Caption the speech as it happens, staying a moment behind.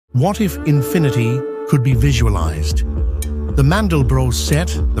What if infinity could be visualized? The Mandelbrot Set,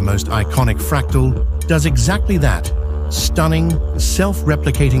 the most iconic fractal, does exactly that. Stunning,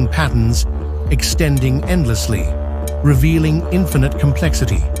 self-replicating patterns extending endlessly, revealing infinite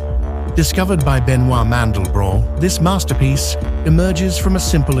complexity. Discovered by Benoit Mandelbrot, this masterpiece emerges from a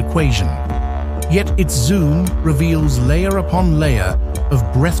simple equation. Yet its zoom reveals layer upon layer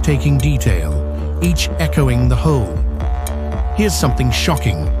of breathtaking detail, each echoing the whole. Here's something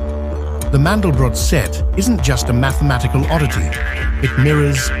shocking. The Mandelbrot Set isn't just a mathematical oddity. It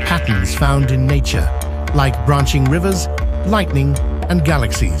mirrors patterns found in nature, like branching rivers, lightning, and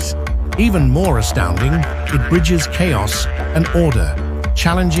galaxies. Even more astounding, it bridges chaos and order,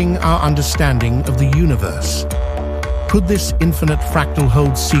 challenging our understanding of the universe. Could this infinite fractal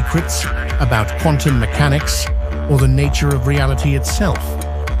hold secrets about quantum mechanics or the nature of reality itself?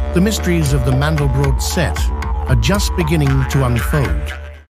 The mysteries of the Mandelbrot Set are just beginning to unfold.